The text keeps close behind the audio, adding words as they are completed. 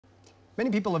Many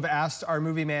people have asked our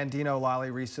movie man Dino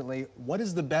Lalli recently, what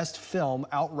is the best film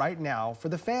out right now for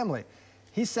the family?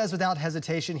 He says without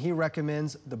hesitation, he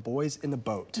recommends The Boys in the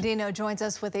Boat. Dino joins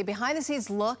us with a behind-the-scenes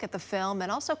look at the film and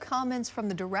also comments from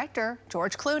the director,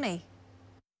 George Clooney.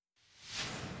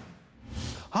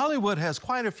 Hollywood has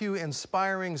quite a few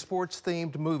inspiring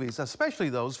sports-themed movies, especially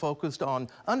those focused on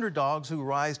underdogs who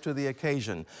rise to the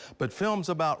occasion. But films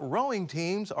about rowing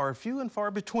teams are few and far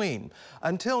between.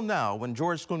 Until now, when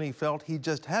George Clooney felt he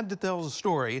just had to tell the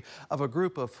story of a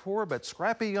group of poor but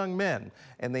scrappy young men,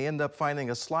 and they end up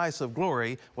finding a slice of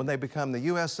glory when they become the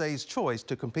USA's choice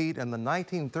to compete in the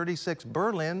 1936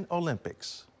 Berlin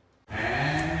Olympics.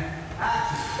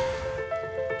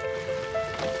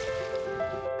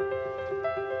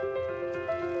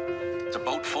 It's a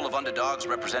boat full of underdogs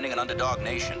representing an underdog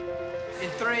nation. In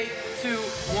 3, 2,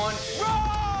 1,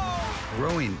 row!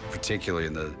 Rowing, particularly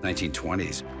in the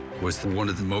 1920s, was one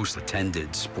of the most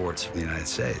attended sports in the United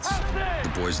States.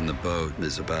 The Boys in the Boat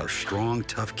is about strong,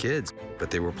 tough kids,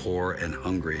 but they were poor and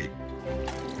hungry.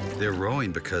 They're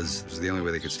rowing because it was the only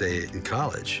way they could stay in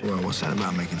college. Well, what's that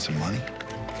about making some money?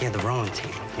 Yeah, the rowing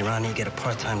team. You're on it, you get a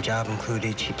part-time job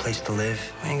included, cheap place to live.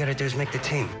 All you gotta do is make the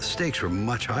team. The stakes were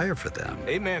much higher for them.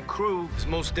 8-man crew is the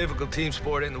most difficult team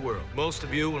sport in the world. Most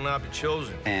of you will not be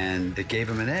chosen. And it gave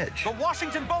them an edge. The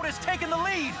Washington boat has taken the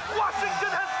lead! Washington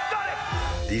has done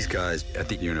it! These guys at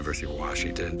the University of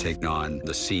Washington taking on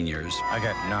the seniors. I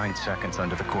got 9 seconds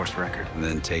under the course record. And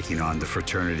then taking on the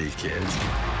fraternity kids.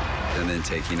 And then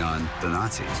taking on the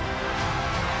Nazis.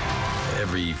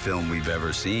 Every film we've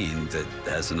ever seen that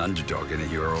has an underdog in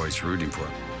it, you're always rooting for.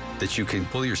 That you can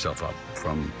pull yourself up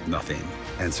from nothing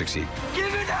and succeed.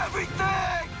 Give it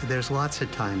everything! There's lots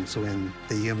of times when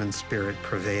the human spirit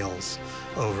prevails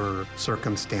over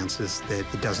circumstances that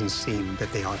it doesn't seem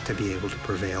that they ought to be able to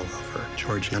prevail over.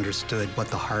 George understood what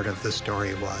the heart of the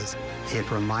story was.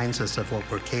 It reminds us of what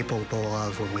we're capable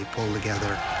of when we pull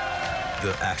together.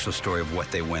 The actual story of what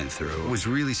they went through was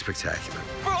really spectacular.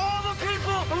 For all the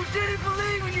people who didn't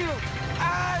believe in you,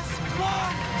 as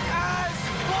one, as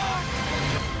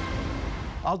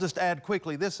one! I'll just add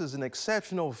quickly, this is an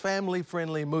exceptional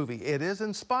family-friendly movie. It is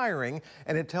inspiring,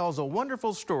 and it tells a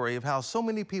wonderful story of how so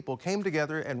many people came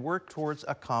together and worked towards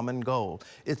a common goal.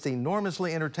 It's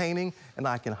enormously entertaining, and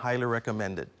I can highly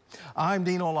recommend it. I'm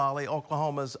Dino Lalli,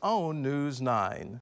 Oklahoma's own News 9.